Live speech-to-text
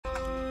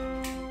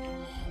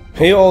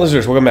Hey all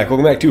listeners, welcome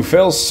back to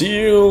Fell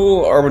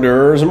Seal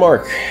Arbiters and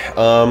Mark.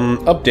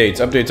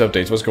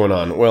 Updates, what's going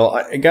on? Well,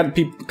 I got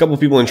a couple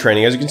people in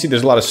training. As you can see,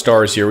 there's a lot of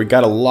stars here. We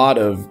got a lot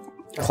of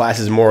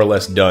classes more or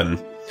less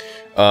done,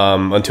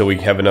 until we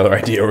have another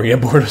idea or we get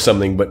bored of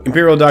something. But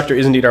Imperial Doctor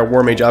is indeed our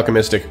War Mage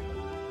Alchemistic,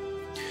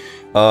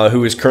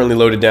 who is currently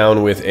loaded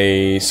down with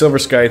a Silver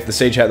Scythe, the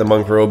Sage Hat, and the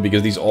Monk Robe,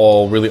 because these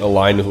all really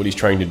align with what he's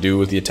trying to do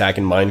with the attack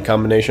and mind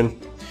combination.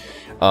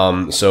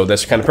 So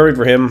that's kind of perfect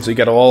for him. So you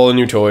got all the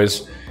new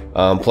toys.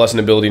 Plus an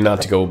ability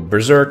not to go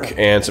berserk,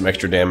 and some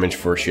extra damage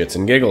for shits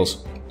and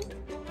giggles.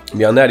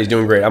 Beyond that, he's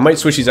doing great. I might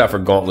switch these out for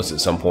gauntlets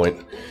at some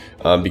point,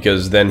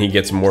 because then he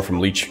gets more from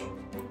Leech.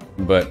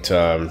 But,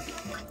 I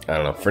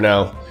don't know. For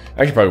now,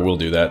 I actually probably will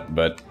do that,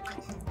 but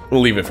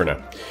we'll leave it for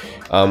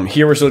now.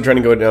 Here we're still trying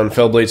to go down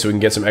Fellblade so we can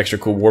get some extra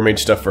cool War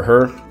Mage stuff for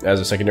her as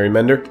a secondary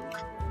mender.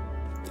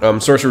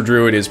 Sorcerer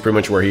Druid is pretty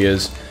much where he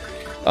is.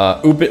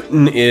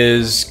 Upin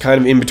is kind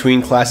of in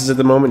between classes at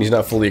the moment. He's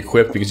not fully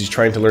equipped because he's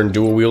trying to learn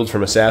dual wield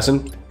from Assassin.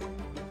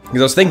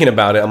 Because I was thinking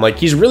about it, I'm like,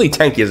 he's really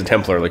tanky as a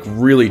Templar, like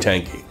really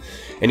tanky.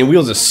 And he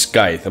wields a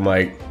Scythe. I'm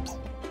like,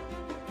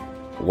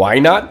 why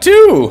not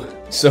two?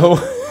 So,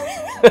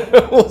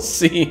 we'll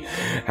see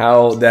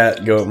how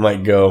that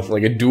might go.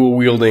 Like a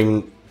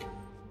dual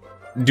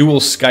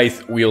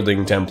Scythe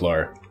wielding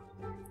Templar.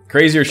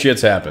 Crazier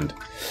shit's happened.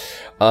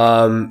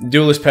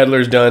 Duelist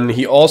Peddler's done.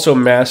 He also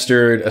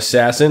mastered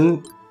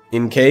Assassin,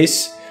 in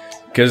case.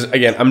 Because,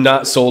 again, I'm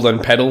not sold on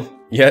Peddle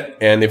yet,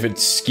 and if it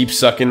keeps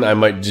sucking, I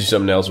might do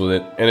something else with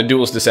it. And a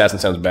Duelist Assassin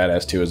sounds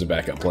badass, too, as a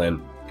backup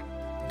plan.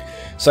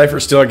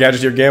 Cypher's still our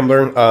Gadgeteer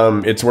Gambler.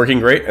 It's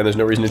working great, and there's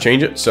no reason to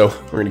change it, so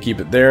we're going to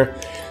keep it there.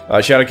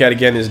 Shadowcat,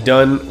 again, is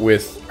done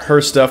with her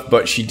stuff,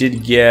 but she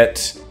did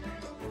get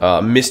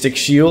Mystic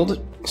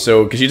Shield,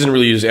 so because she doesn't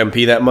really use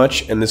MP that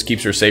much, and this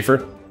keeps her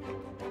safer.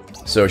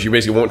 So she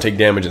basically won't take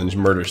damage and just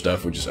murder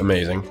stuff, which is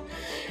amazing.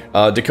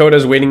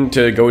 Dakota's waiting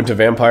to go into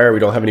Vampire. We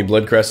don't have any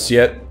Blood Crests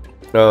yet.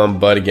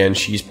 But again,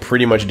 she's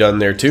pretty much done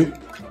there too.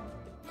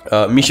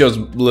 Misho's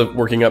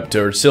working up to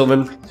her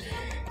Sylvan.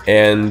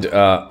 And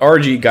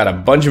RG got a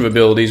bunch of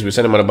abilities. We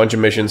sent him on a bunch of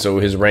missions, so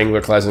his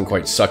Wrangler class doesn't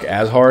quite suck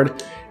as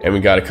hard. And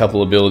we got a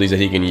couple abilities that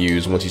he can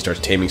use once he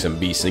starts taming some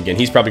beasts. And again,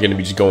 he's probably going to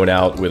be just going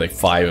out with like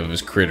 5 of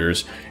his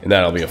critters. And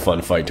that'll be a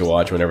fun fight to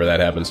watch whenever that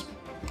happens.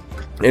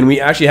 And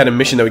we actually had a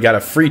mission that we got a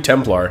free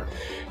Templar,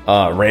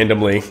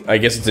 randomly. I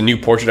guess it's a new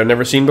portrait I've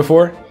never seen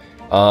before.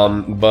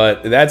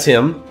 But that's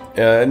him.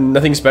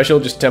 Nothing special,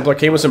 just Templar.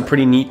 Came with some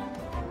pretty neat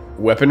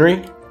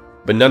weaponry,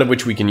 but none of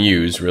which we can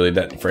use, really,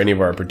 that for any of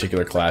our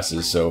particular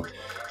classes. So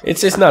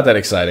it's not that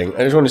exciting.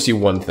 I just want to see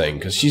one thing,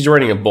 because she's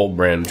running a Bolt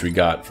Brand, which we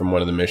got from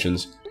one of the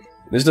missions.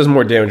 This does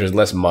more damage, there's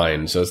less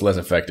mind, so it's less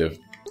effective.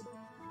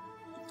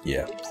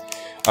 Yeah.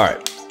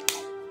 Alright.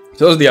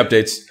 So those are the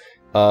updates.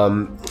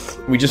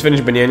 We just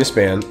finished Banana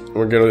Span.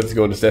 We're going to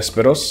go to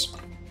Thesperos.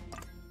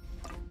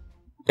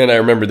 And I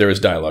remember there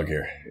was dialogue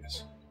here.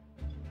 Yes.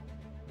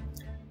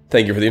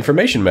 Thank you for the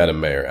information,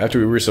 Madam Mayor. After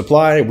we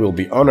resupply, we'll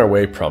be on our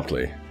way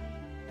promptly.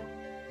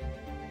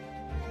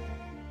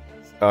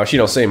 Oh, she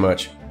don't say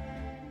much.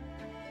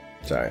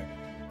 Sorry.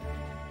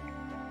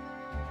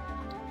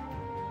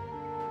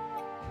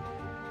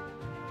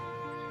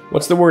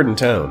 What's the word in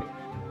town?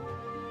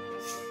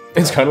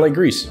 It's kind of like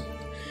Greece.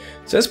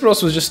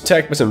 Thesperos was just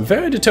attacked by some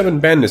very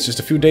determined bandits just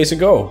a few days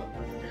ago.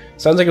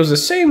 Sounds like it was the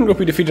same group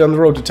we defeated on the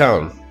road to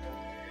town.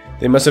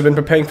 They must have been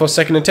preparing for a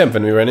second attempt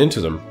when we ran into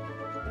them.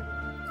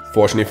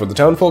 Fortunately for the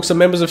town folks, some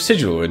members of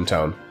Sigil were in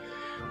town.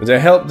 With their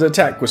help, the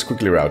attack was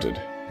quickly routed.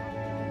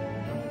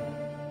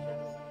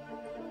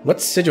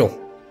 What's Sigil?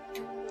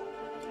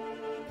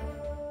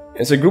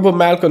 It's a group of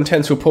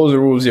malcontents who oppose the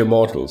rules of the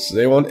Immortals.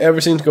 They want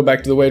everything to go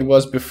back to the way it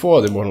was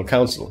before the Immortal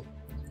Council.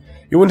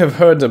 You wouldn't have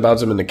heard about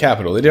them in the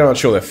capital. They did not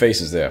show their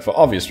faces there, for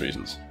obvious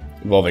reasons,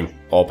 involving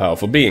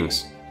all-powerful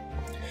beings.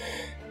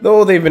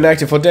 Though they've been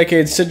active for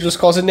decades, Sigil's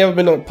cause had never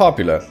been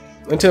popular.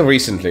 Until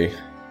recently.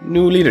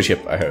 New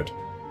leadership, I heard.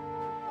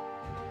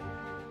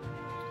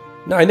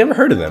 No, I never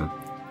heard of them.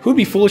 Who'd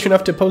be foolish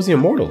enough to oppose the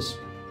Immortals?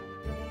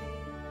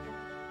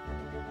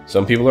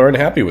 Some people are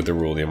unhappy with the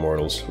rule of the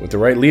Immortals. With the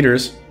right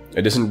leaders,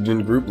 a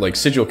dissident group like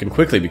Sigil can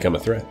quickly become a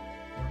threat.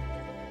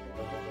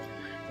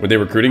 Were they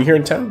recruiting here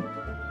in town?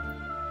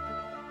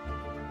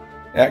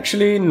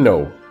 Actually,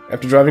 no.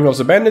 After driving off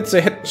the bandits,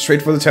 they headed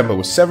straight for the temple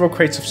with several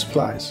crates of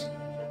supplies.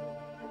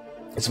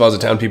 As far as the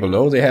town people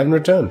know, they haven't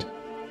returned.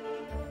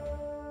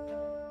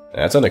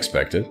 That's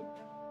unexpected.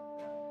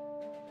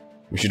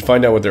 We should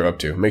find out what they're up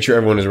to. Make sure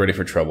everyone is ready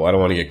for trouble. I don't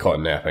want to get caught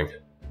napping.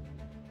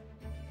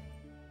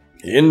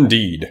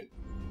 Indeed.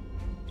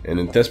 And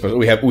in Thesperos,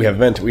 we have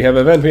event. We have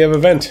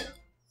event.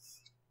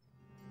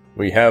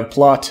 We have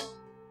plot.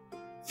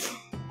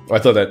 Oh, I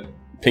thought that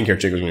pink hair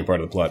chick was going to be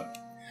part of the plot.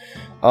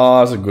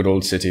 Ah, it's a good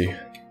old city.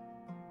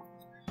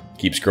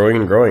 Keeps growing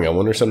and growing. I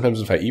wonder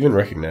sometimes if I even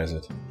recognize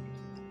it.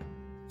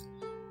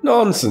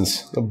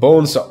 Nonsense. The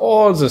bones are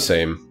all the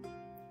same.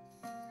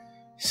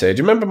 Say, do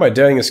you remember my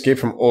daring escape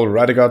from old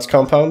Radagod's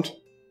compound?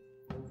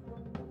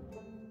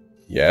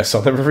 Yes,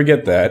 I'll never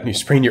forget that. You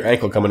sprained your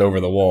ankle coming over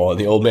the wall, and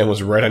the old man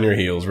was right on your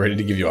heels, ready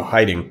to give you a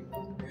hiding.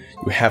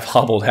 You half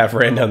hobbled, half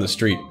ran down the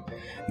street.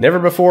 Never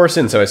before or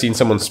since have I seen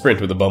someone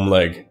sprint with a bum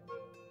leg.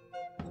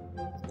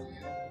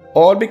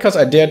 All because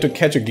I dared to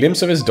catch a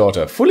glimpse of his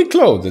daughter, fully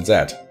clothed at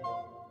that.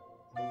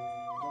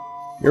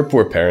 Your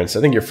poor parents. I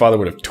think your father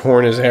would have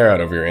torn his hair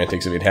out over your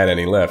antics if he'd had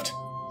any left.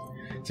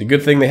 It's a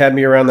good thing they had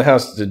me around the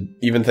house to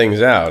even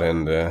things out,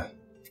 and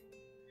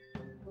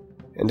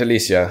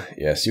Alicia.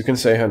 Yes, you can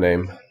say her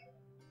name.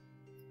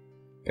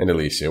 And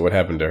Alicia, what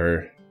happened to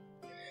her?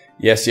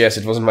 Yes,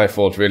 it wasn't my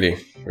fault, really.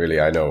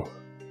 Really, I know.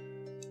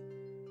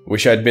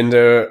 Wish I'd been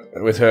there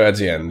with her at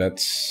the end,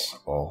 that's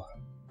all.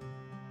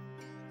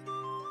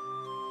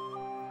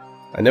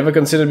 I never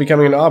considered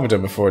becoming an Arbiter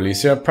before,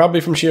 Alicia,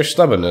 probably from sheer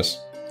stubbornness.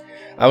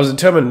 I was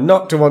determined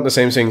not to want the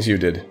same things you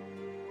did.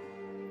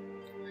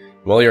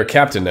 Well, you're a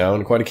captain now,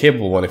 and quite a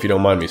capable one if you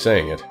don't mind me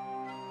saying it.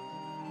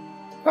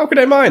 How could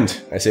I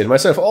mind? I say to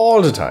myself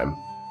all the time.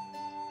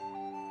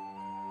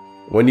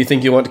 When do you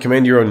think you want to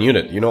command your own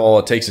unit? You know all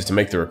it takes is to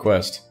make the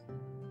request.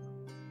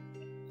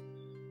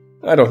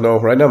 I don't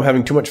know. Right now I'm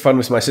having too much fun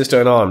with my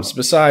sister-in-arms.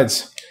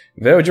 Besides,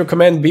 where would your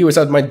command be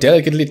without my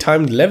delicately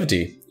timed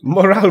levity?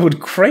 Morale would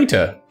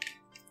crater.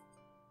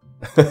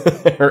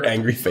 Her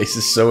angry face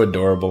is so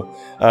adorable.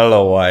 I don't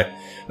know why.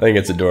 I think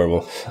it's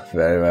adorable.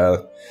 Very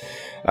well.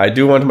 I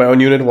do want my own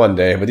unit one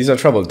day, but these are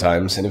troubled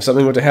times, and if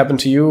something were to happen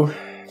to you,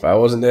 if I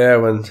wasn't there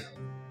when...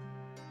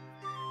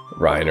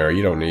 Reiner,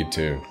 you don't need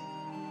to.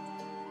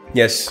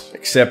 Yes,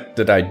 except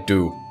that I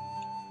do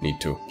need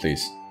to,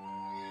 please.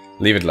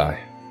 Leave it lie.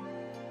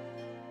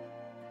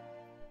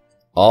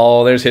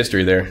 Oh, there's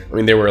history there. I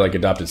mean, they were like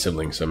adopted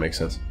siblings, so it makes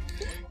sense.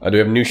 Do we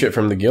have new shit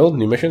from the guild?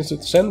 New missions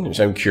to send?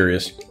 Just, I'm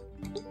curious.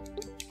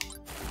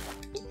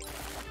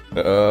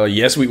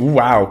 Yes, we...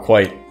 Wow,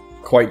 quite.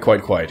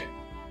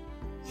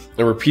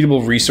 A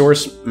repeatable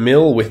resource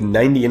mill with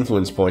 90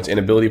 influence points and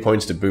ability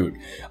points to boot.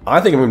 I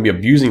think I'm going to be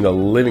abusing the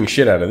living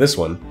shit out of this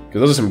one,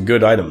 because those are some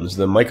good items.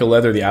 The mica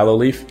leather, the aloe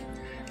leaf,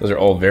 those are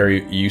all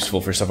very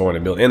useful for stuff I want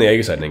to build. And the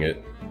Aegis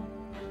ingot.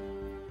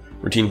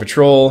 Routine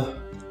patrol.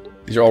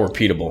 These are all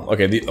repeatable.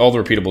 Okay, all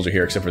the repeatables are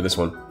here except for this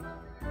one.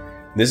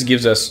 This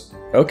gives us...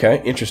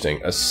 Okay,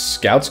 interesting. A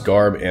scout's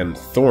garb and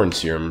thorn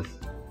serum.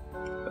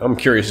 I'm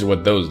curious as to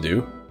what those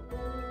do.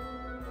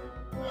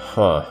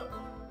 Huh.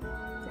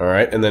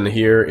 Alright, and then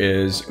here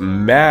is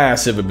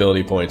massive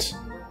ability points.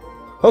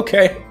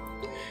 Okay.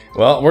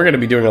 Well, we're going to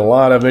be doing a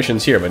lot of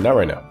missions here, but not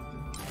right now.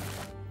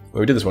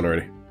 Well, we did this one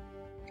already.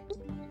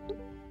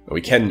 Oh,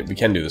 we can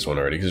do this one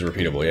already, because it's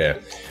repeatable, yeah.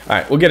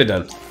 Alright, we'll get it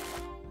done.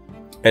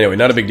 Anyway,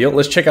 not a big deal.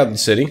 Let's check out the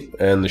city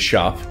and the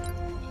shop.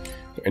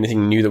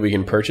 Anything new that we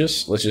can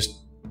purchase? Let's just...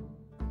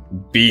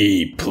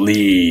 Be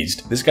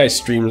pleased. This guy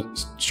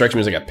strikes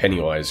me as like a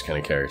Pennywise kind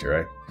of character,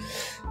 right?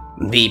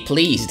 Be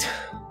pleased.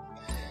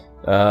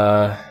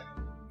 Oh,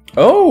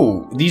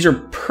 these are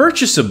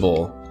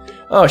purchasable.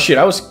 Oh shit,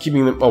 I was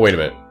keeping them. Oh, wait a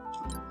minute.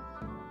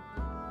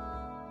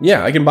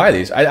 Yeah, I can buy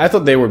these. I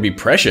thought they would be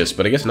precious,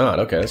 but I guess not.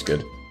 Okay, that's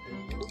good.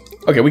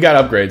 Okay, we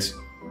got upgrades.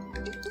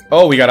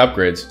 Oh, we got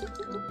upgrades.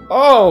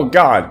 Oh,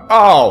 God.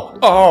 Oh.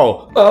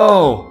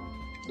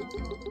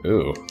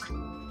 Ooh.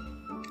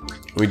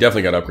 We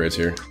definitely got upgrades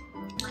here.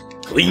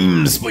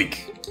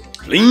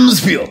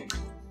 Feel.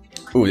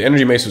 Ooh, the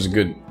energy mace was a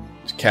good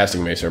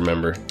casting mace, I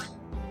remember.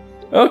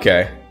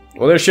 Okay.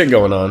 Well, there's shit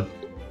going on.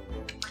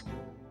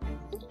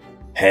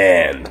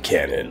 Hand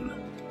cannon.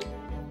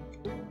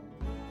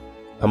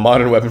 A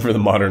modern weapon for the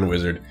modern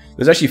wizard.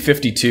 There's actually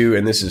 52,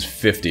 and this is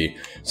 50.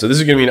 So this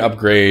is going to be an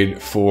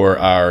upgrade for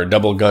our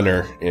double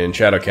gunner in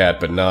Shadowcat,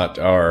 but not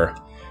our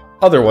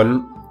other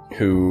one,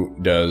 who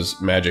does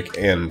magic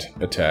and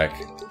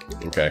attack.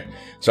 Okay.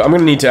 So I'm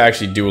going to need to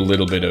actually do a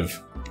little bit of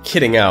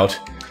kitting out.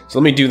 So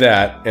let me do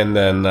that, and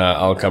then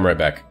I'll come right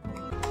back.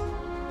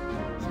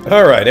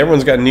 Alright,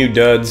 everyone's got new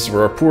duds.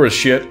 We're poor as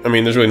shit. I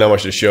mean, there's really not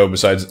much to show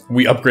besides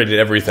we upgraded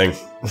everything.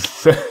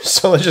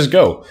 So let's just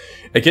go.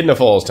 Echidna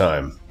Falls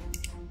time.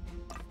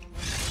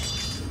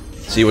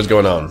 See what's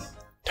going on.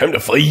 Time to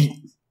fight!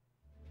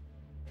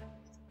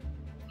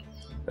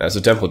 That's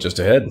the temple just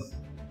ahead.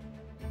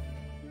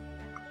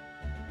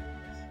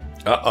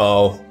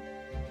 Uh-oh.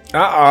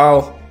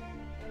 Uh-oh.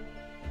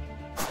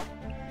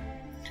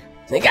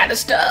 They got a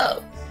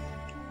stove.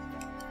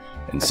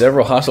 And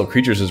several hostile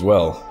creatures as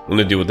well. I'm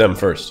gonna deal with them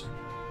first.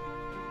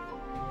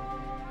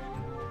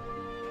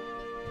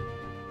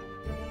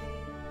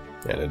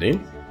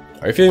 Anadine?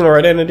 Are you feeling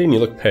alright, Anadine? You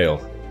look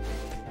pale.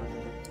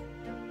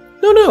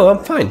 No,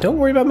 I'm fine. Don't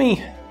worry about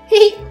me.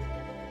 Hee.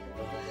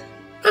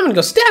 I'm gonna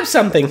go stab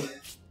something.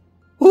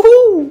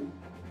 Woohoo!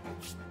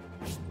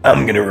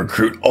 I'm gonna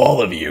recruit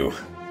all of you.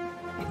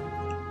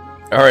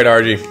 Alright,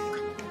 Argy.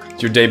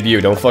 It's your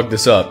debut. Don't fuck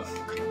this up.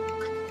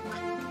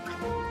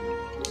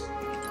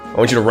 I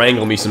want you to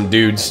wrangle me some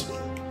dudes.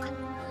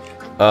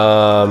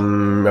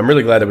 I'm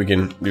really glad that we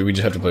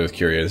just have to play with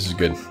Kyrie. This is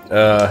good.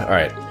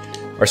 Alright.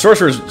 Our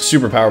sorcerer is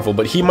super powerful,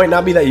 but he might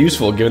not be that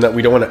useful given that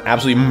we don't want to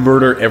absolutely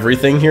murder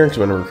everything here because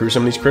we want to recruit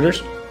some of these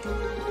critters.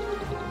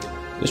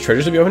 There's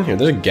treasures to be open here.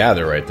 There's a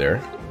gather right there.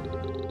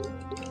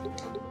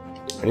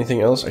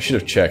 Anything else? I should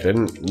have checked. I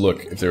didn't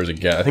look if there was a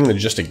gather. I think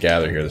there's just a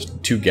gather here. There's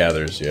 2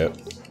 gathers yet.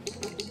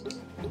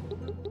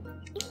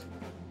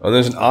 Oh, and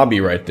there's an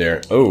obby right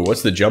there. Oh,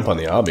 what's the jump on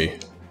the obby?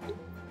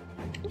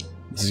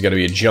 This has got to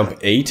be a jump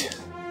 8.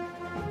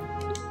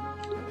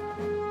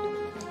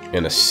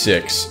 And a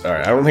 6.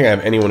 Alright, I don't think I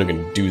have anyone who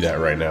can do that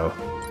right now.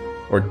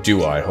 Or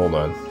do I? Hold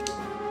on.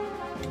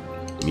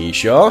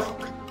 Misha?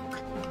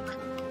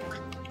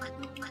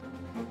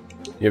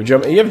 You have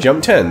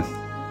jump 10.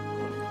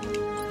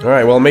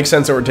 Alright, well it makes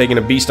sense that we're taking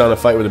a beast on a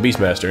fight with a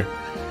beastmaster.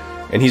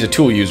 And he's a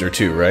tool user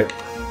too, right?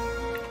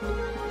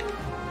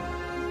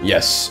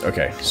 Yes,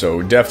 okay.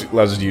 So Deft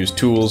allows us to use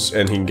tools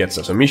and he can get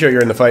stuff. So Misha,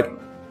 you're in the fight.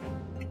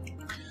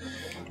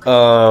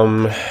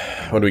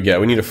 What do we get?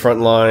 We need a front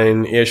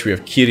line-ish. We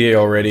have Kyrie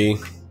already.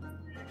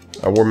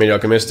 Our War Mage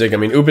Alchemistic. I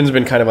mean, Upin's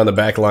been kind of on the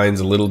back lines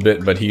a little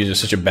bit, but he's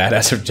just such a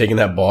badass after taking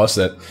that boss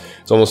that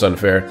it's almost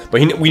unfair.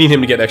 But we need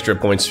him to get extra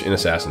points in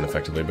Assassin,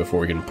 effectively, before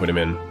we can put him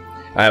in.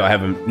 I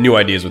have new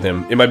ideas with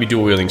him. It might be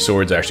dual-wielding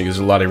swords, actually, because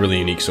there's a lot of really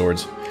unique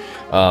swords.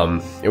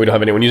 And we don't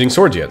have anyone using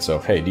swords yet, so,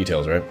 hey,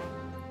 details, right?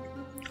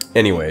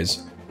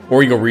 Anyways.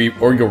 Or you go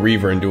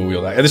Reaver and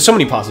dual-wield. There's so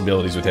many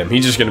possibilities with him.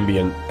 He's just going to be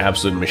an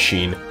absolute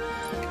machine.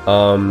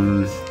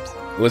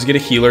 Let's get a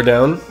healer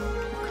down.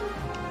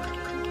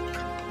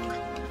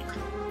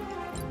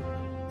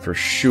 For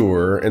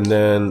sure.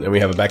 And we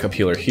have a backup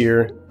healer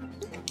here.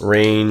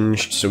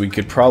 Ranged, so we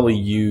could probably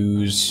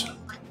use...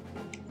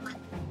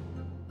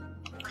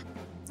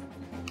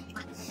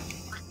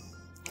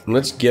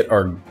 Let's get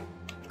our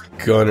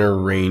Gunner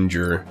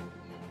Ranger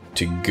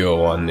to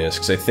go on this,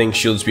 because I think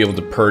she'll just be able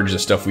to purge the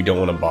stuff we don't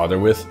want to bother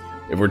with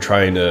if we're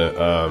trying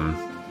to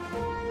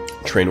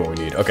train what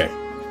we need. Okay.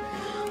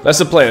 That's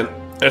the plan.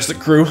 That's the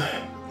crew.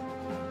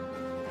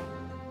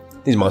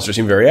 These monsters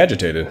seem very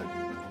agitated.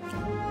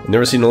 I've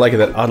never seen the like of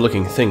that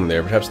odd-looking thing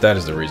there. Perhaps that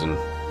is the reason.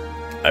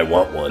 I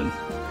want one.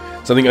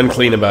 Something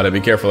unclean about it. Be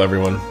careful,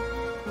 everyone.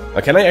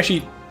 Can I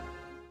actually...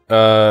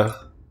 I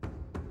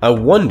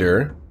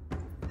wonder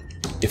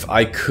if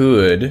I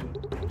could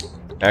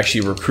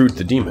actually recruit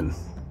the demon.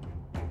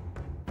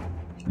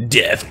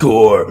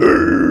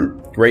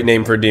 Deathcore! Great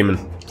name for a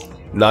demon.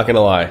 Not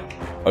gonna lie.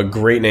 A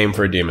great name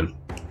for a demon.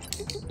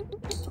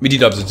 BT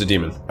Dubs, it's a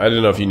demon. I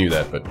don't know if you knew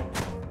that, but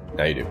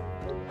now you do.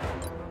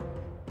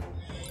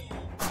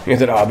 Get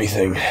that obby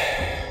thing.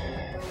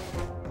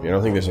 I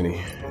don't think there's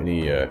any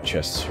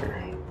chests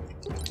here.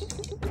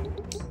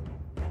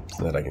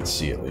 That I can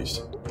see, at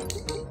least.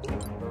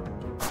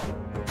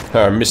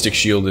 Our Mystic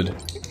Shielded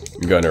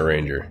Gunner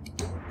Ranger.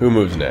 Who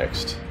moves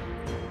next?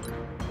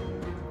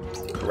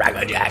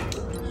 Ragglejack!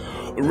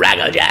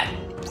 Ragglejack!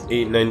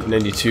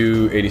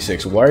 892,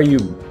 86. Why are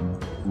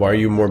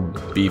you more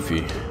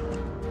beefy?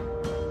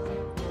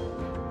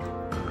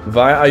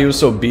 Why are you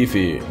so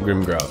beefy,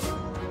 Grimgraf?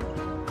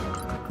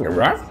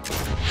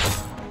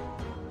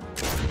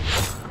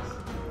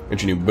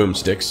 Get your new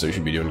boomsticks, so you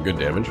should be doing good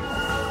damage.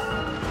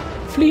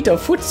 Fleet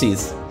of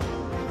footsies.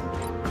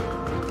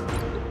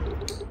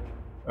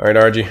 Alright,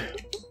 RG.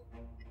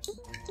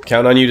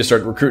 Count on you to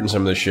start recruiting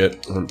some of this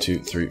shit. 1, 2,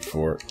 3,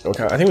 4.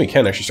 Okay, I think we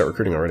can actually start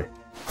recruiting already.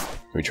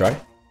 Can we try?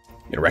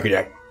 Get a record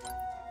jack.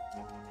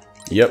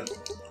 Yep.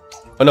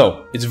 Oh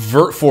no, it's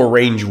Vert for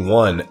range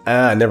 1.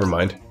 Ah, never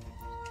mind.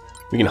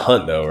 We can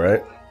hunt though,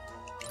 right?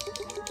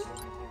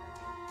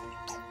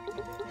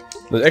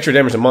 There's extra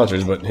damage to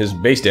monsters, but his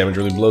base damage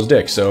really blows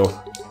dick, so...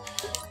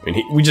 I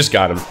mean, we just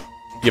got him.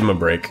 Give him a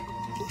break.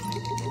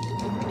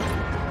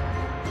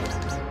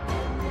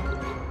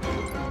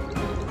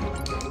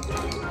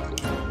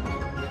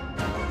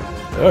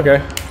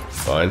 Okay,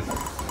 fine.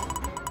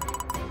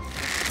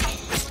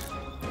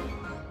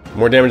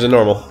 More damage than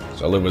normal,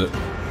 so I'll live with it.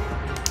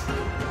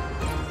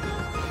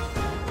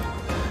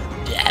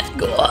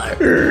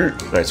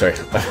 Deathcore! Alright, sorry.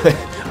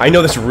 I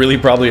know that's really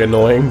probably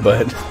annoying,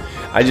 but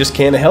I just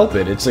can't help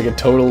it. It's like a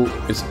total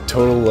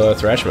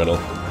thrash metal.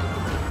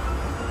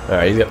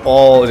 Alright, he's got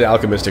all the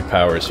alchemistic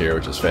powers here,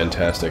 which is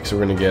fantastic. So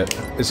we're gonna get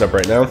this up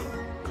right now.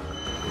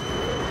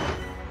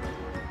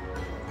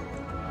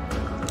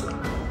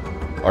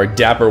 Our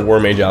dapper War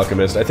Mage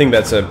Alchemist. I think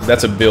that's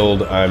a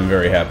build I'm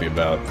very happy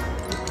about.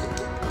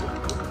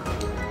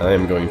 I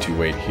am going to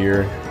wait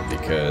here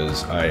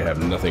because I have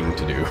nothing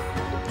to do.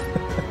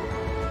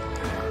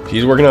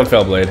 She's working on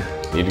Fellblade.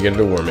 Need to get it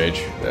to War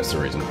Mage. That's the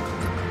reason.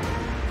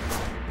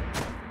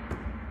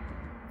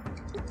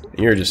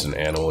 You're just an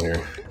animal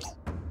here.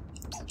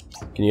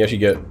 Can you actually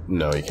get...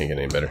 No, you can't get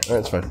any better.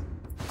 Alright, that's fine.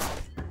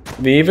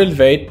 We will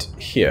wait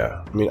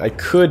here. I mean, I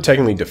could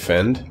technically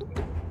defend.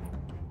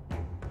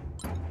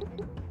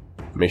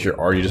 Make sure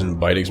Artie doesn't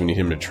bite it because we need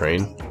him to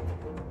train.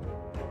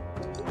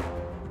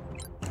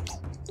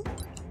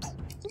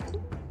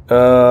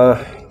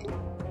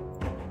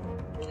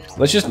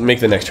 Let's just make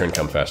the next turn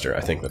come faster.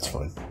 I think that's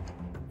fine.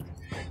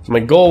 So my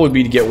goal would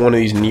be to get one of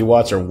these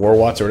Niwats or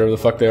Warwats or whatever the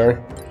fuck they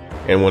are,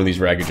 and one of these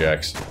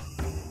Raggajacks.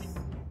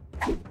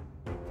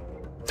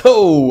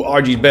 Oh,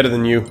 RG's better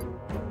than you.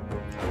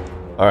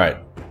 Alright.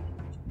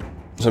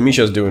 So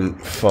Misha's doing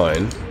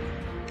fine.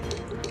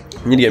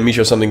 I need to get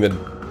Misha something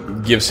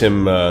that gives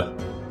him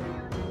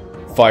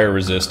fire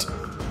resist.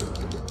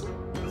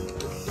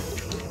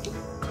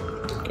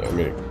 Okay, I'm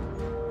gonna...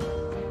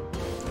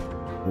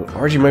 Well,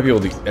 RG might be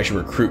able to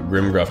actually recruit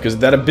Grimgruff, because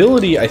that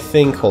ability, I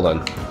think, hold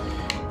on,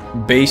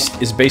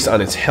 is based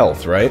on its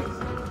health, right?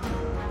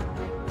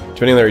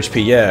 Depending on their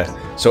HP, yeah.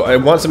 So I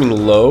want something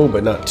low,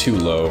 but not too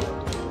low.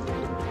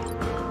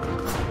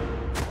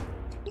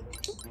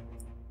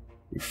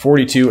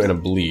 42 and a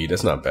bleed,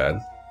 that's not bad.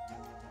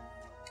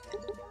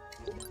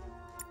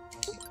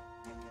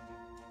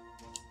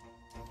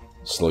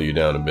 Slow you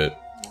down a bit.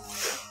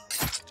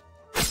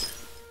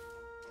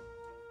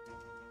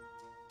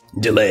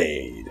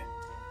 Delayed.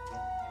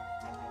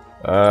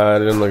 It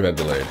didn't look that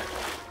delayed.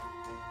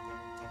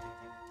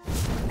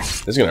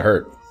 This is gonna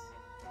hurt.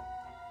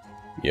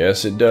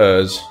 Yes, it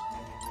does.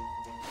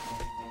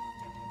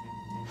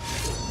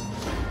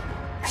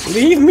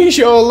 Leave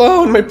Misha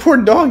alone, my poor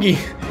doggy.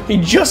 He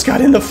just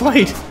got in the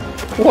fight.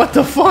 What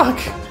the fuck?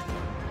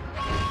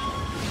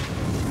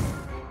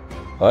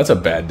 Oh, that's a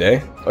bad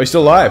day. Oh, he's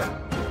still alive.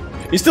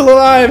 He's still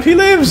alive. He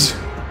lives.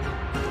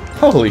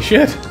 Holy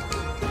shit.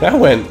 That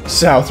went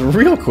south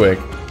real quick.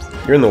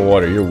 You're in the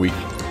water. You're weak.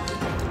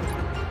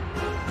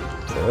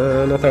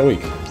 Not that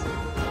weak.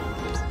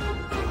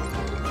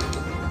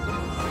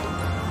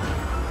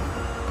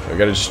 I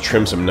gotta just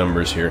trim some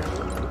numbers here.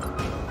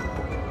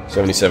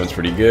 77's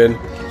pretty good.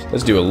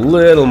 Let's do a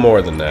little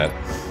more than that.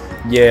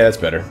 Yeah, that's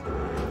better.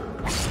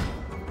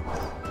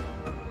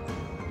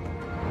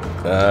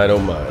 I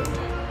don't mind.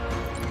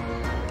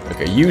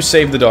 Okay, you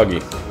save the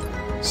doggy.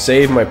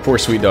 Save my poor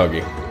sweet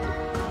doggy.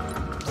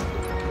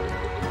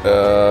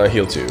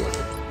 Heal 2.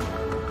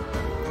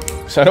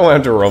 So I don't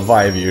have to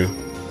revive you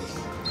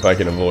if I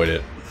can avoid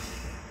it.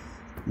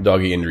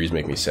 Doggy injuries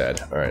make me sad.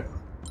 Alright.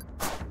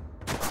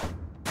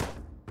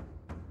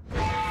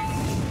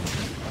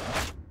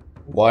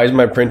 Why is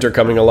my printer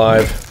coming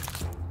alive?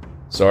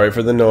 Sorry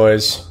for the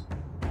noise.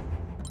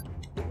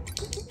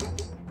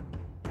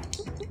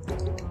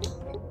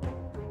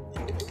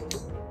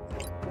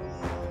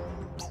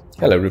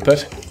 Hello,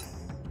 Rupert.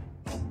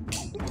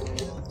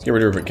 Let's get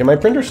rid of Rupert. Can my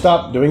printer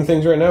stop doing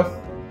things right now?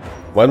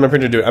 Why does my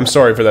printer do it? I'm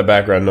sorry for that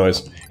background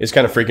noise. It's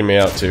kind of freaking me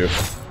out, too.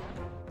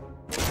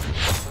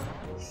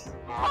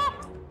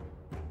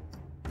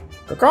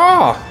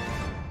 Caw!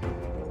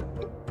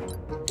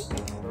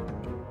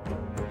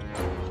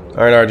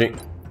 Alright, RG.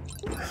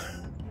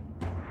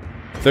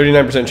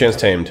 39% chance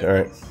tamed.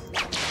 Alright.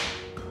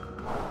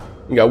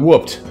 You got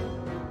whooped.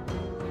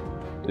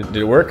 Did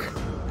it work?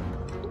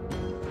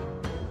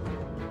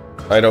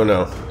 I don't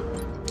know.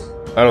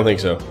 I don't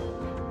think so.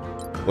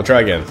 We'll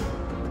try again.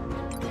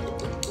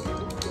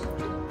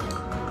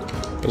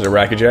 There's a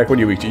Rackajack. What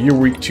are you weak to? You're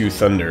weak to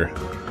thunder.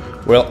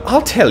 Well,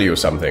 I'll tell you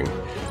something.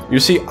 You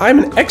see, I'm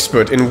an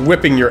expert in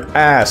whipping your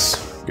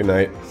ass. Good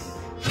night.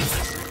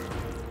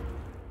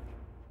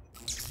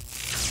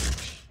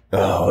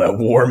 Oh, that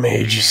War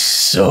Mage is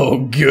so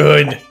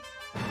good.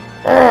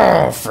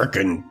 Oh,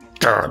 frickin'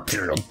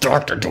 Imperial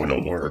Doctor doing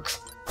the work.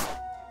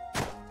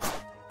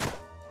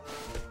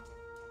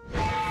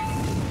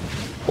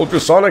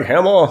 Ultrasonic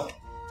Hammer.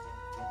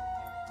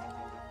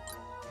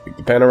 Pick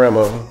the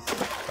panorama.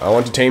 I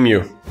want to tame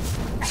you.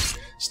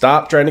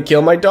 Stop trying to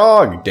kill my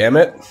dog, damn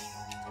it.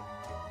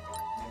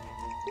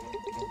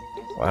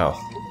 Wow.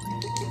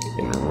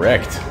 Getting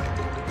wrecked.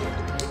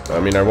 I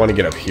mean, I want to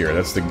get up here.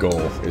 That's the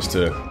goal, is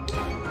to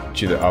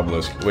achieve the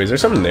obelisk. Wait, is there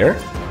something there?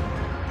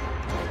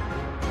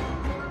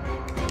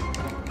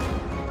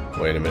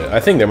 Wait a minute.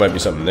 I think there might be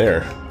something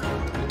there.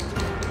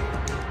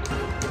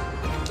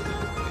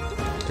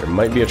 There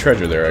might be a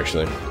treasure there,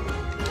 actually.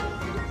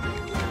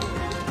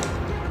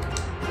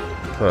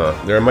 Huh.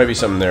 There might be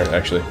something there,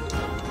 actually.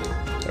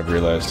 I've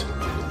realized.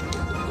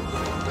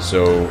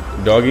 So,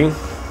 doggy.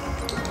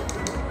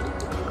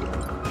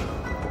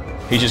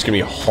 He's just gonna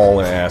be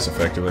hauling ass,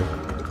 effectively.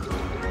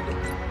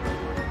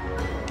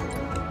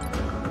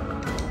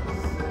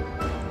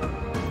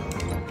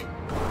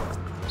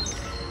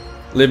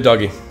 Live,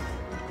 doggy.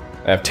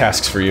 I have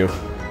tasks for you.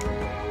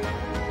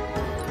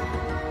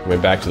 I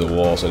went back to the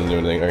wall, so I didn't do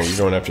anything. Alright, you're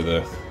going after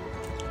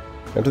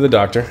the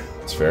doctor.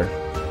 That's fair.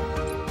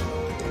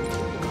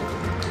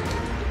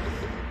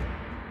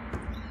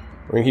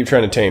 We're gonna keep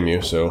trying to tame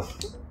you, so...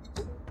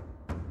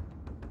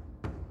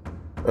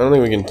 I don't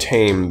think we can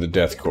tame the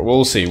death core. Well,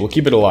 we'll see. We'll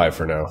keep it alive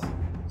for now.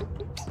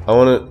 I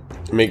want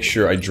to make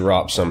sure I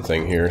drop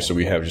something here, so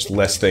we have just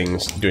less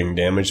things doing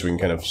damage, so we can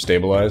kind of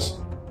stabilize.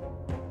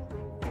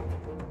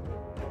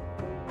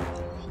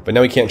 But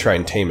now we can't try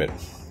and tame it.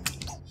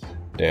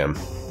 Damn.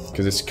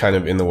 Because it's kind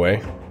of in the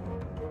way.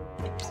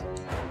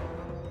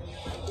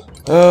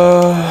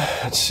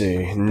 Let's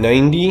see.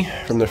 90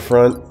 from the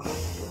front.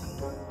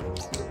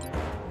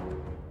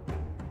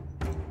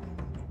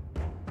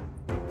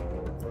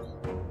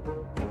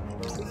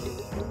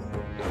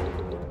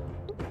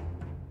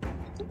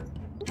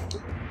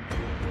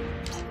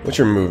 What's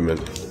your movement?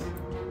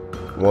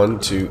 1,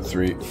 2,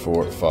 3,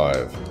 4,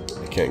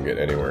 5. I can't get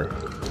anywhere.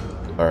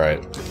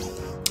 Alright.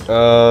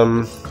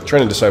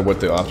 Trying to decide what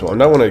the optimal... I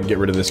don't want to get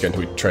rid of this guy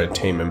until we try to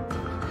tame him.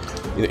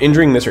 Either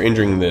injuring this or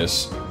injuring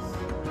this.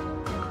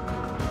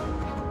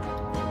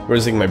 Or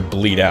does this thing might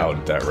bleed out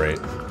at that rate?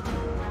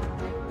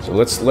 So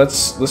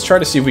let's try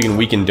to see if we can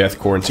weaken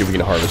Deathcore and see if we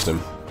can harvest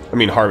him. I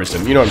mean, harvest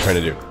him. You know what I'm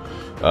trying to do.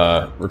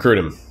 Recruit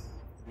him.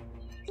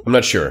 I'm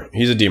not sure.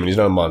 He's a demon. He's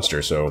not a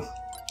monster, so...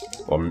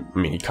 Well, I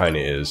mean, he kind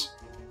of is.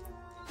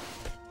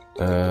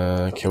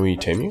 Can we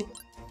tame you?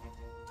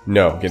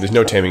 No. Okay, there's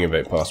no taming of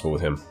it possible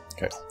with him.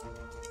 Okay.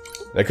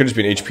 That could just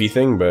be an HP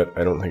thing, but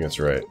I don't think that's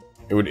right.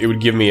 It would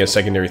give me a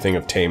secondary thing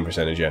of tame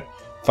percentage, yeah.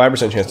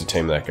 5% chance to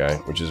tame that guy,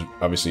 which is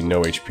obviously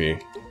no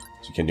HP,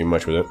 so you can't do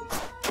much with it.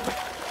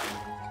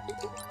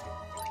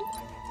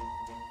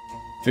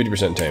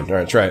 50% tamed.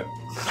 Alright, try it.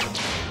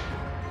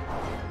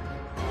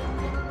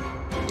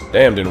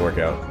 Damn, didn't work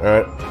out.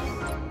 Alright.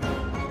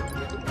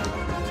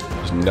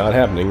 It's not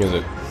happening, is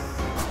it?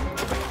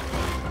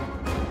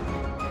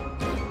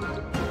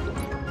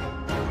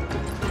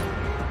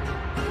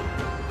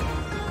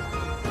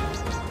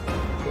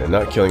 Yeah,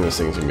 not killing this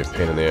thing is gonna be a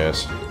pain in the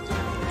ass.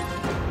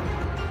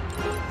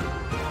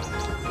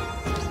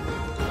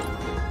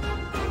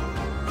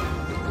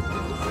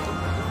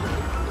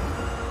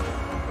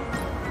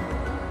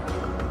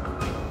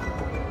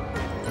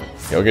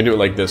 Yeah, we're gonna do it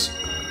like this.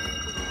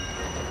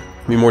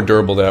 Be more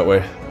durable that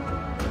way.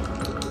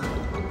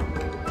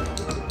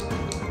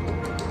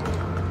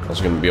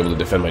 Also gonna be able to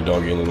defend my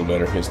doggy a little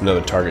better. It's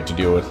another target to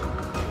deal with.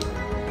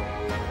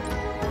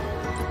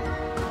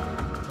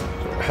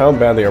 How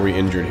badly are we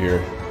injured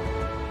here?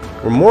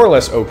 We're more or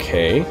less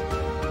okay.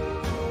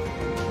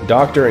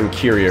 Doctor and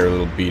Kyrie are a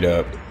little beat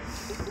up.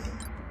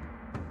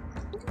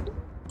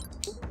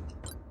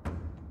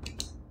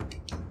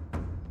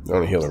 I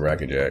want to heal the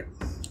Rackajack.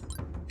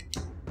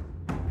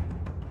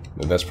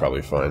 That's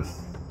probably fine.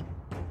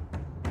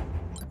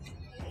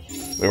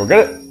 We're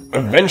gonna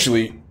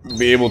eventually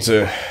be able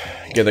to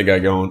get that guy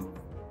going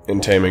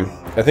in taming.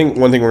 I think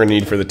one thing we're gonna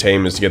need for the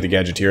tame is to get the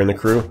Gadgeteer in the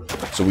crew,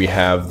 so we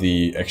have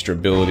the extra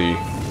ability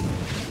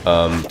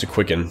to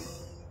quicken.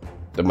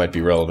 That might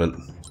be relevant.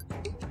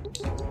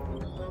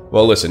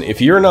 Well, listen, if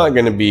you're not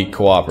gonna be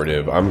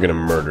cooperative, I'm gonna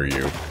murder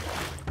you.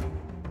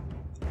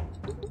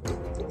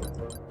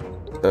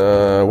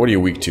 What are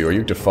you weak to? Are you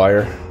weak to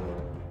fire?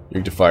 You're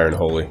weak to fire and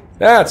holy.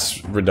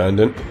 That's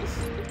redundant.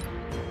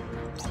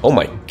 Oh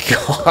my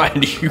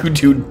god, you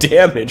do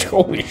damage.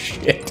 Holy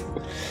shit.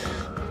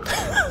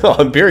 Oh,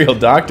 Imperial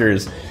Doctor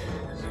is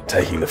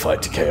taking the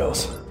fight to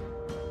chaos.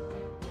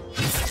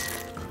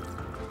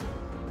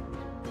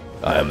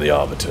 I am the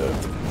Arbiter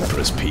of the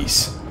Emperor's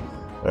peace.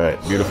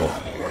 Alright, beautiful.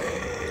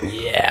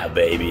 Yeah,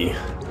 baby.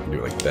 Do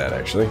it like that,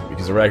 actually,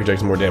 because the Rackajack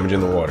takes more damage in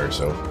the water,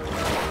 so...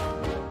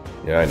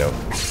 Yeah, I know.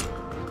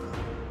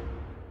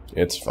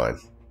 It's fine.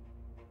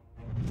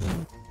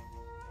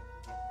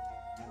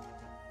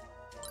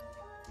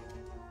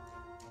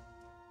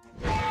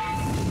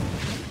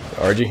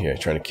 RG? Yeah,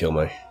 trying to kill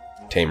my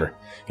tamer.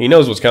 He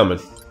knows what's coming.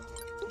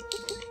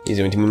 He's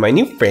going to be my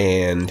new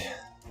friend.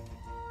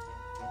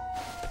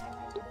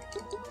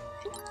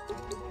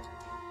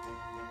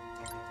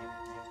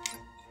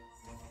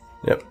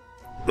 Yep.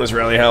 Let's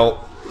rally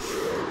howl.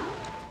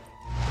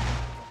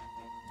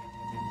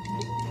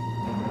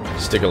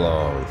 Stick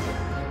along.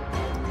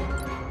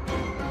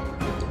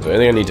 Is there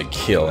anything I need to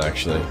kill,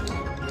 actually?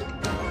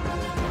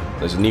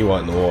 There's a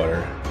Niwot in the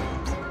water.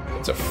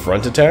 It's a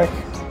front attack?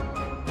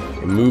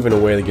 Move in a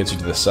way that gets you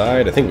to the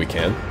side. I think we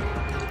can.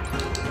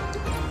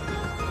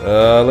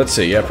 Let's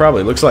see. Yeah,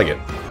 probably. Looks like it.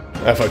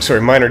 Ah, fuck. Sorry.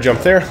 Minor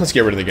jump there. Let's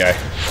get rid of the guy.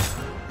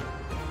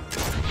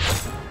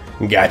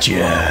 Gotcha.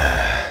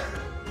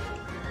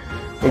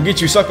 We'll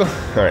get you, sucker.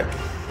 Alright.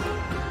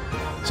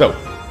 So.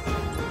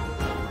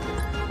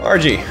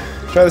 RG.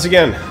 Try this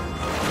again.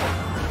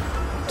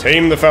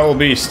 Tame the foul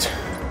beast.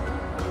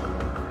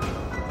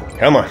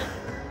 Come on.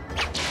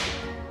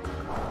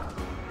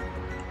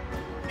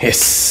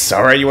 Hiss!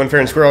 Alright, you unfair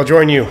and square, I'll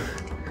join you.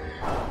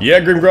 Yeah,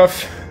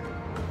 Grimgruff.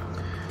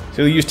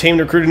 So you'll use Tame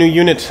to recruit a new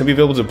unit. He'll be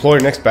able to deploy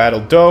your next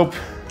battle. Dope.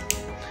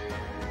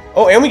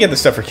 Oh, and we get the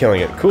stuff for killing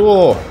it.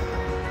 Cool.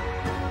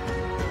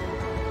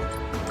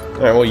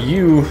 Alright, well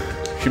you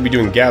should be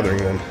doing gathering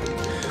then.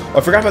 Oh,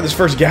 I forgot about this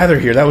first gather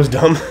here. That was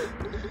dumb.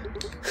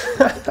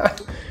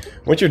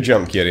 What's your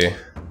jump, kitty?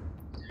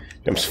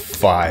 Jump's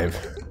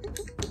 5.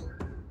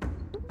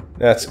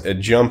 That's a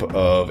jump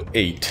of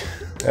 8.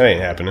 That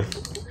ain't happening.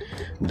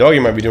 Doggy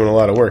might be doing a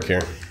lot of work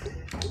here.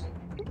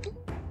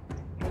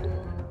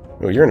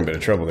 Oh, you're in a bit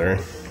of trouble there.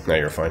 No,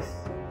 you're fine.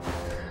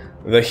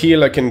 The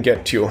healer can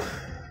get you.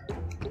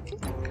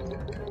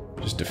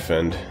 Just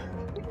defend.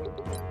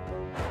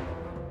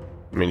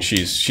 I mean,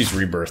 she's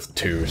rebirthed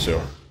too, so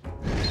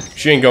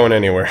she ain't going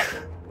anywhere.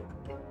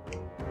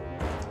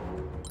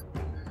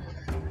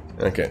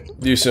 Okay,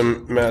 do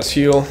some mass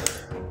heal.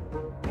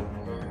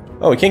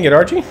 Oh, we can't get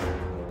Archie?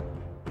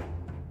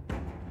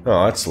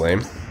 Oh, that's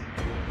lame.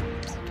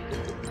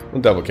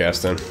 We'll double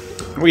cast then.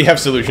 We have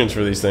solutions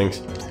for these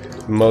things.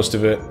 Most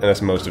of it, and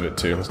that's most of it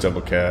too. Let's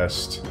double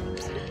cast.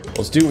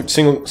 Let's do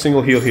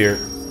single heal here.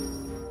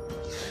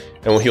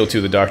 And we'll heal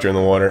to the doctor in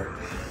the water.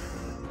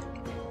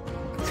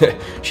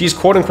 She's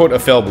quote-unquote a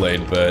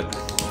Fellblade, but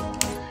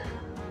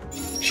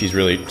she's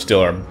really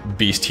still our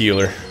beast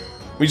healer.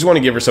 We just want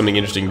to give her something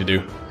interesting to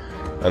do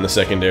on the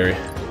secondary.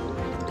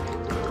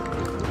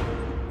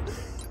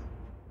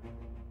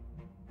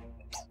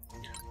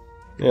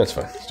 Yeah, that's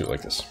fine. Let's do it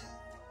like this.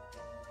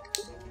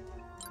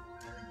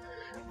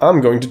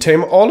 I'm going to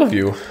tame all of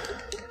you.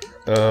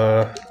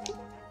 You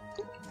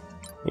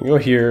go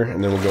here,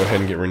 and then we'll go ahead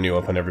and get renew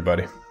up on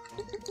everybody.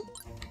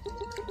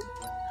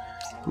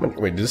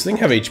 Wait, does this thing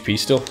have HP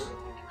still?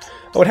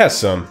 Oh, it has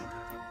some.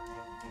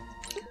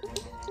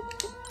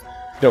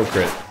 Don't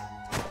crit.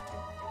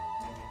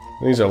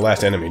 These are our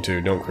last enemy, too.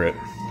 Don't crit.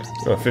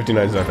 Oh,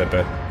 59 is not that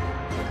bad.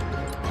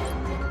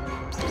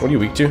 What are you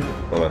weak to?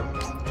 Hold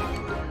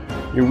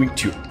on. You're weak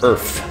to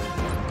Earth.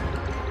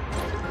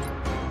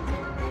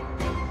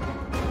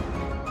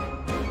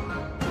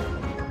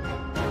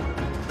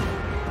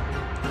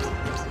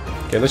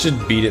 Okay, let's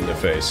just beat it in the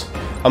face.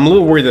 I'm a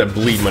little worried that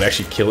bleed might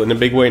actually kill it in a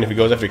big way, and if it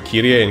goes after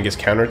Kyrie and gets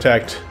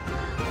counterattacked,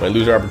 might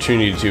lose our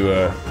opportunity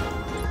to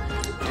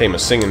tame a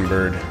singing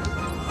bird.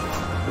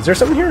 Is there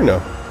something here? No.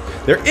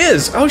 There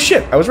is! Oh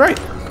shit, I was right!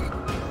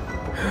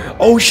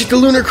 Oh shit, the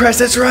Lunar Crest,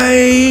 that's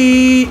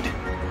right!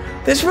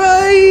 That's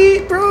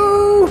right,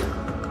 bro!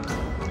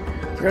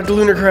 Forgot the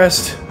Lunar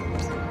Crest.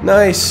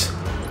 Nice.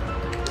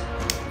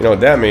 You know what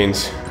that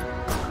means.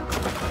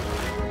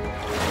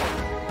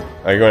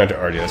 Oh, you're going after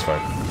Artie, that's fine.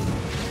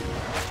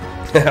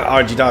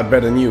 Archie died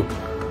better than you.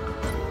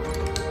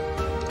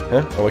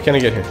 Huh? Oh, what can I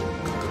get here?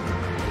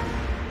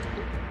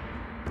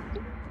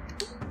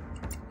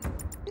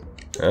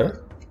 Huh?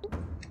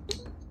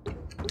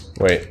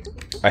 Wait.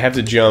 I have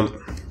to jump.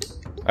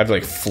 I have to,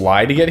 like,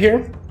 fly to get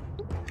here?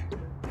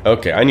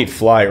 Okay, I need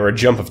fly or a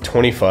jump of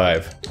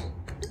 25.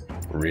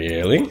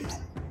 Really?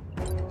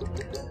 I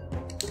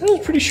was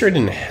pretty sure I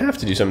didn't have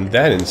to do something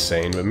that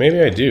insane, but maybe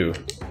I do.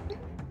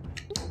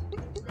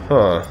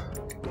 Huh.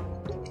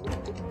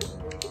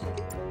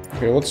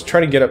 Okay, let's try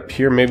to get up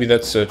here. Maybe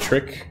that's a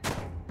trick.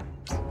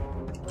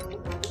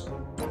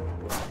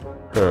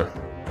 Huh.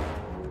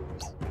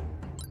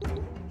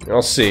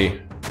 I'll see.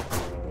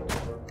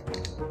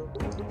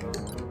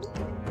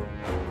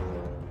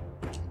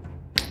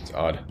 It's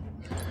odd.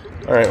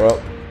 Alright,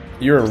 well,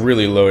 you're a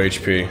really low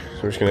HP, so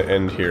we're just gonna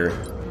end here.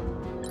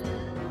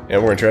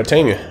 And we're gonna try to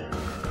tame you.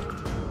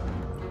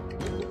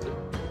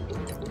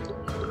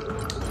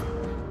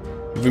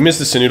 If we miss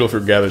the Sinoodle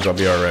Fruit Gathers, I'll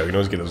be alright. We can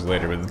always get those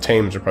later, but the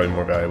Tames are probably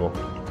more valuable.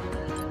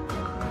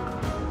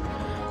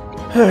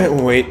 Alright,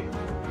 we'll wait.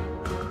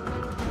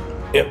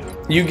 Yep,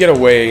 you get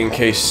away in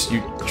case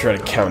you try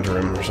to counter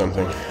him or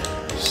something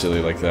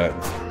silly like that.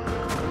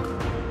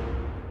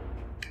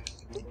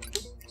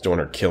 Just don't want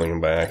her killing him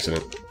by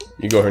accident.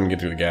 You go ahead and get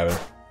through the gather.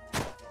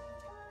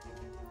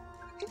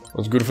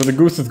 What's good for the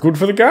goose is good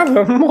for the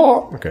gather.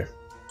 Okay.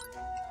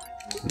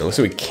 No, looks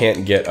like we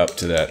can't get up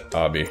to that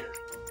obby.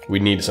 We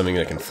need something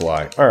that can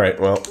fly. Alright,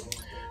 well,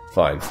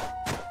 fine.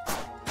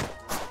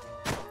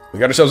 We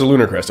got ourselves a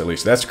Lunar Crest at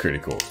least. That's pretty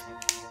cool.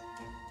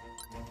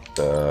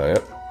 Yep.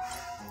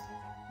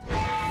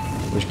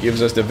 Which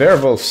gives us the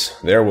Werewolfs.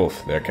 Their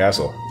wolf. Their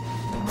castle.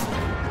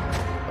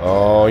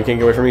 Oh, you can't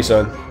get away from me,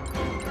 son.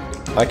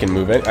 I can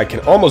move I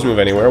can almost move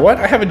anywhere. What?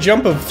 I have a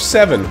jump of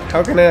 7.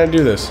 How can I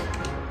do this?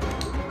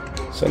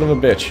 Son of a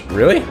bitch.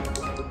 Really?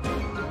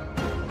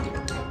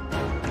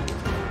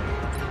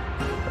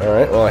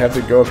 Alright, well I have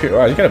to go up here.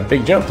 Wow, you got a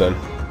big jump then.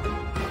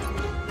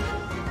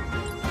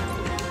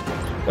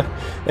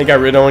 They got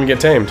rid of one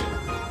get tamed.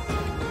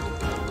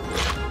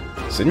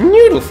 It's a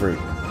noodle fruit.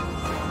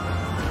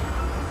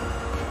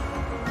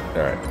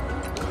 Alright.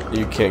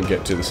 You can't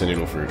get to the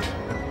Sinoodle Fruit.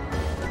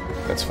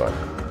 That's fine.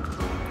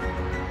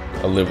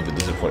 I'll live with the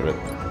disappointment.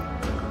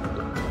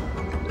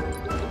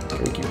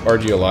 Can we keep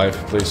RG alive,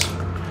 please?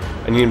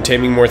 I need him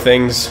taming more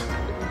things.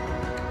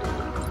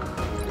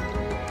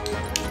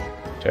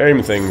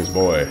 Tame things,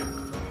 boy.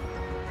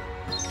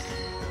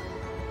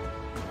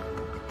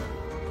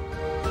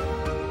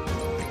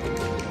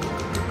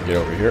 Get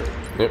over here.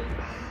 Yep.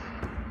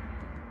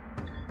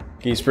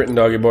 Keep sprinting,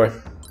 doggy boy.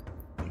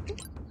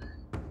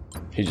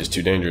 He's just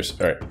too dangerous.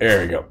 Alright,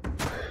 there we go.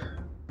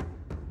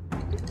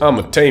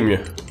 I'ma tame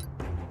you.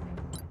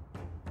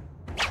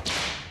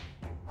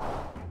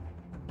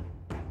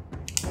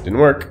 Didn't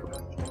work.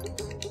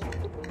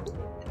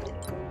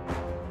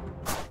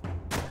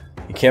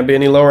 You can't be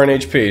any lower in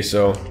HP,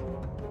 so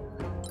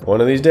one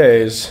of these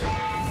days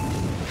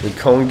we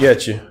come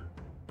get you.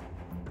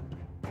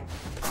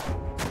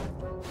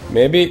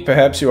 Maybe,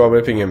 perhaps you are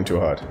whipping him too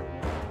hard.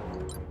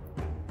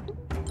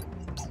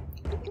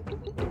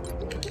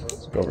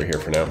 Let's go over here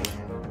for now.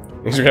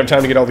 Things are gonna have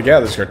time to get all the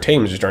gathers. Our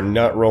tames just are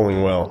not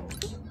rolling well.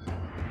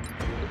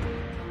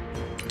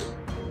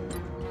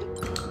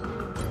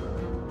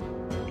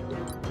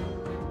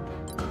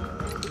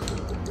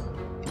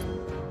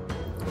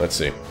 Let's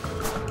see.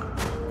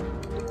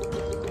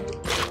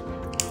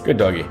 Good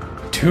doggy.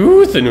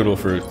 2 Sinoodle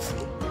Fruits.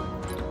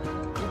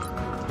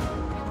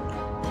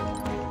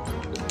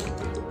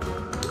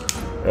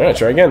 Alright,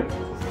 try again.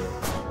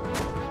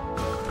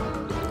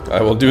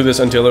 I will do this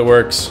until it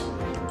works.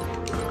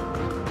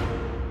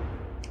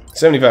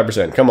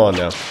 75%. Come on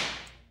now.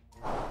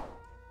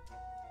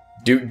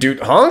 Doot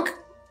honk?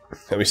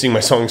 Let me sing my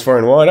songs far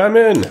and wide. I'm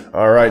in.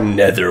 Alright,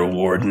 Nether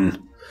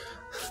Warden.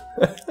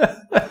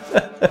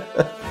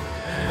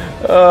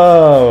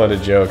 Oh, what a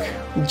joke.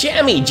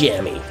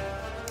 Jammy.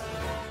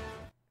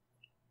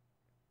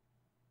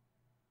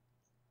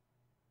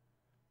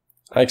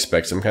 I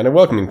expect some kind of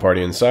welcoming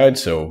party inside,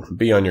 so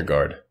be on your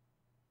guard.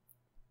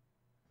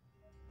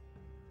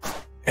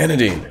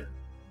 Anodine.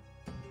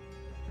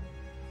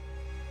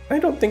 I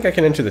don't think I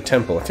can enter the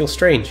temple. I feel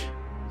strange.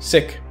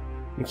 Sick.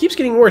 It keeps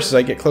getting worse as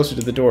I get closer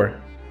to the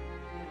door.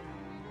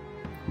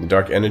 The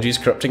dark energies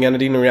corrupting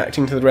Anodine and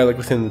reacting to the relic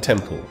within the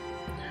temple.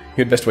 You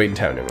had best wait in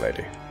town, young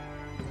lady.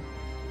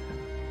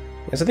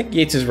 Yes, I think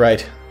Yates is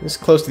right. This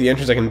close to the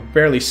entrance I can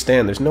barely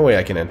stand. There's no way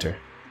I can enter.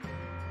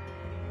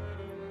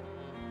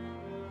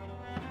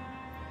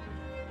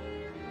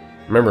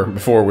 Remember,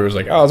 before we was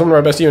like, oh, it's one of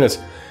our best units.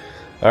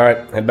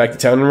 Alright, head back to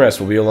town and rest.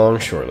 We'll be along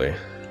shortly.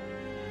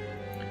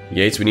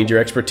 Yates, we need your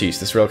expertise.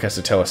 This relic has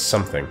to tell us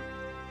something.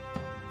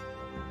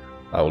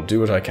 I will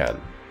do what I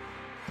can.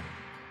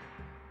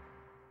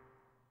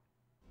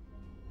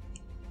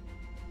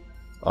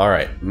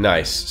 Alright,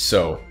 nice.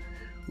 So,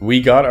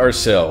 we got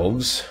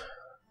ourselves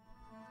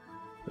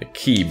the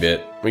key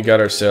bit. We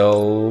got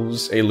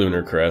ourselves a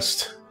lunar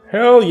crest.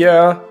 Hell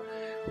yeah!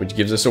 Which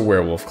gives us a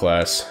werewolf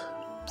class.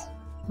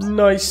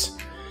 Nice.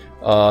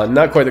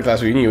 Not quite the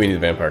class we need. We need the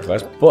vampire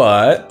class,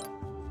 but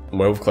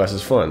werewolf class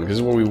is fun because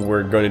this is what we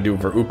were going to do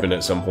for Upin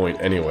at some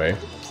point anyway.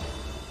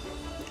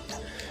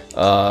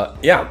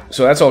 Yeah,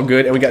 so that's all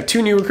good, and we got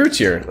 2 new recruits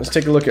here. Let's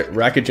take a look at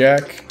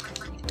Rackajack,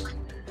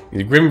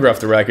 the Grimgruff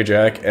the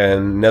Rackajack,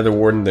 and Nether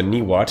Warden the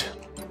Niwat.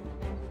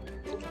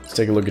 Let's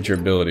take a look at your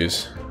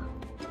abilities.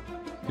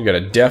 You got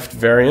a deft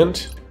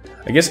variant.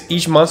 I guess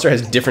each monster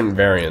has different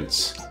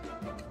variants.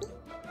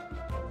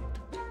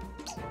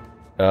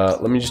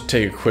 Let me just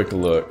take a quick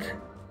look.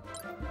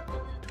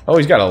 Oh,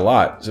 he's got a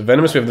lot. So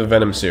Venomous, we have the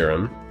Venom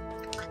Serum.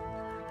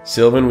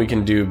 Sylvan, we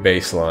can do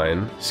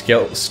Baseline.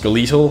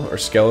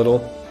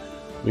 Skeletal,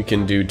 we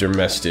can do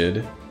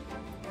Dermestid.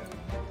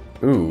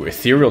 Ooh,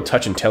 Ethereal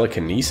Touch and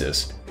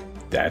Telekinesis.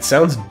 That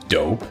sounds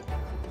dope.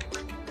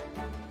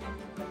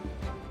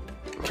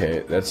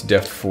 Okay, that's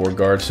Deft 4,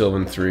 Guard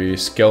Sylvan 3,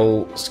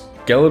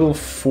 Skeletal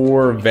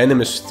 4,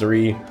 Venomous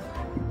 3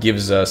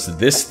 gives us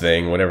this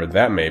thing, whatever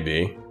that may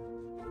be.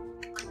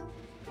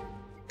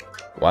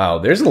 Wow,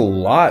 there's a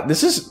lot.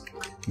 This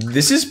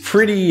is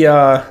pretty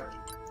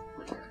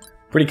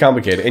pretty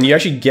complicated, and you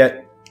actually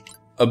get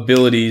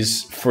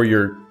abilities for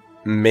your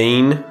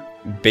main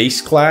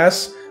base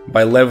class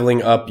by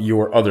leveling up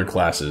your other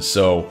classes.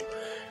 So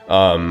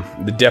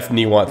the Deft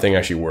Niwat thing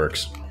actually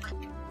works.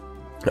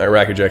 All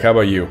right, Rackajack, how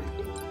about you?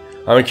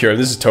 I'm curious.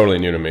 This is totally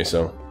new to me,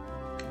 so.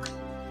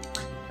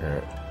 All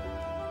right.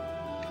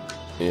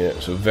 Yeah.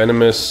 So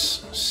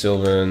Venomous,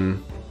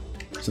 Sylvan.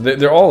 So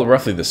they're all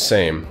roughly the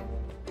same.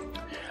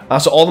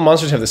 So all the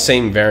monsters have the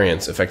same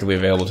variants effectively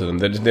available to them.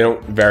 They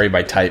don't vary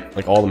by type.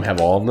 Like, all of them have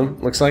all of them,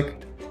 looks like.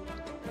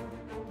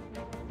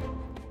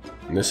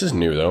 This is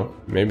new, though.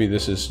 Maybe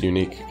this is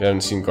unique. I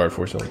haven't seen Guard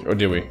Force. Or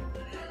did we?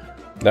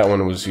 That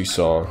one was we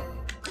saw.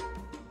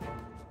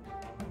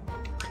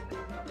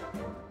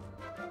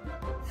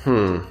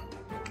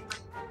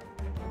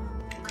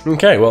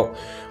 Okay, well,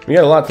 we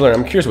got a lot to learn.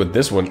 I'm curious what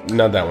this one...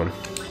 Not that one.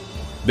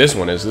 This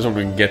one is. This one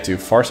we can get to.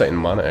 Farsight and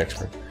Mana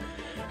Expert.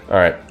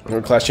 Alright, we're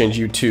going to class change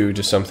you 2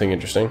 to something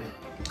interesting.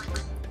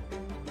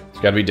 It's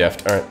gotta be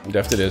Deft. Alright,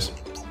 Deft it is.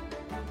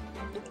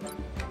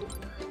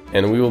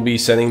 And we will be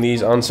setting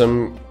these on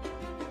some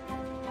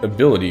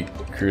ability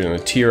crew. And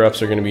the tier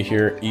ups are going to be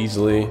here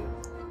easily.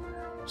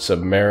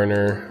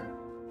 Submariner.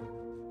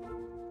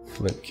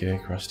 Flip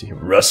kick,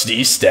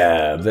 Rusty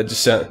Stab. That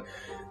just sounds...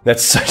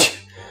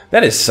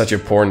 That is such a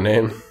porn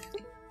name.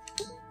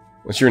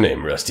 What's your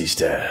name, Rusty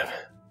Stab?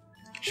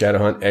 Shadow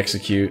Hunt,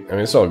 Execute. I mean,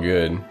 it's all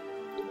good.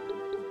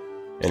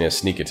 And a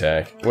Sneak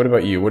Attack. What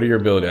about you? What are your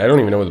abilities? I don't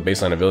even know what the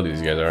baseline abilities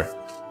these guys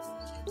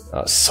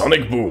are.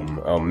 Sonic Boom.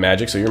 Oh,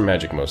 Magic, so you're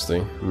Magic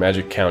mostly.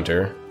 Magic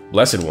Counter.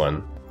 Blessed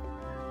One.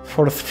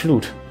 Fourth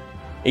Flute.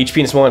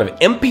 HP and small enough.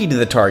 MP to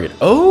the target.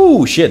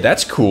 Oh, shit,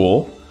 that's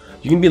cool.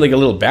 You can be like a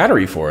little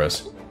battery for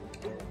us.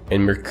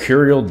 And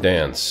Mercurial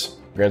Dance.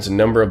 Grants a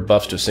number of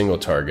buffs to a single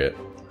target.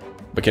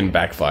 But can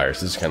backfire,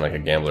 so this is kind of like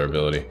a gambler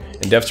ability.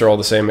 And defs are all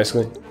the same,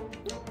 basically?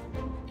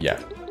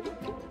 Yeah.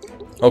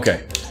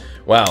 Okay.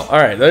 Wow,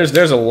 alright,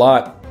 there's a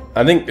lot.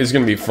 I think it's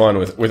going to be fun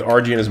with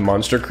RG and his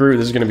monster crew.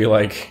 This is going to be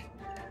like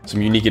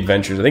some unique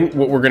adventures. I think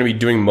what we're going to be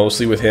doing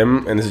mostly with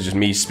him, and this is just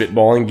me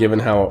spitballing given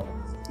how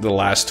the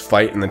last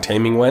fight and the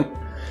taming went,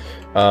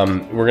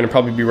 we're going to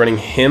probably be running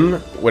him,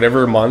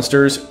 whatever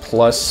monsters,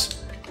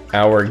 plus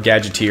our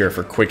Gadgeteer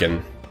for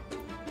Quicken.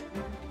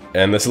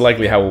 And that's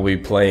likely how we'll be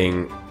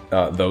playing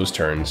those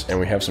turns. And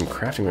we have some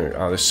crafting.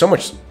 Oh, there's so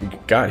much we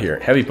got here.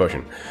 Heavy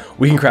Potion.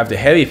 We can craft a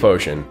Heavy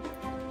Potion.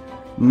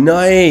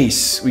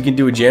 Nice! We can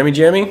do a Jammy.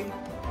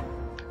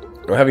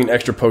 Well, having an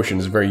extra potion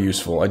is very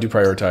useful. I do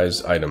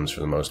prioritize items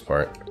for the most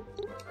part.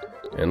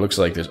 And it looks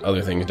like there's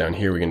other things down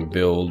here we can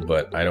build,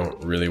 but I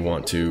don't really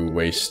want to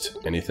waste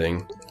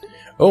anything.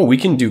 Oh, we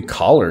can do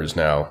collars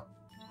now.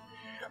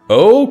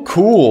 Oh,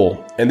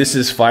 cool. And this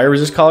is fire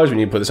resist collars. We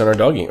need to put this on our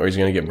doggy or he's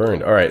going to get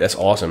burned. Alright, that's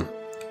awesome.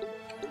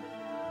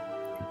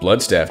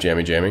 Bloodstaff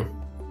jammy jammy.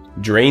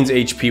 Drains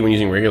HP when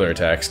using regular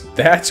attacks.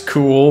 That's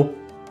cool.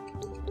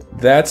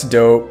 That's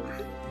dope.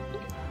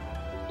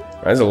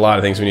 There's a lot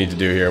of things we need to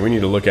do here. We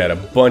need to look at a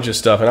bunch of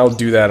stuff, and I'll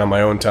do that on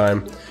my own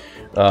time.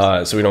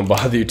 So we don't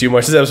bother you too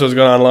much. This episode's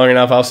going on long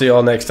enough. I'll see you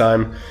all next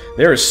time.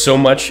 There is so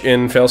much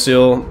in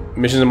Failseal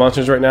Missions and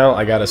Monsters right now.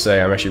 I gotta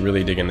say, I'm actually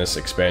really digging this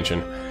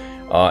expansion.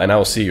 And I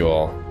will see you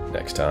all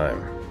next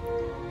time.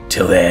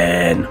 Till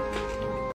then.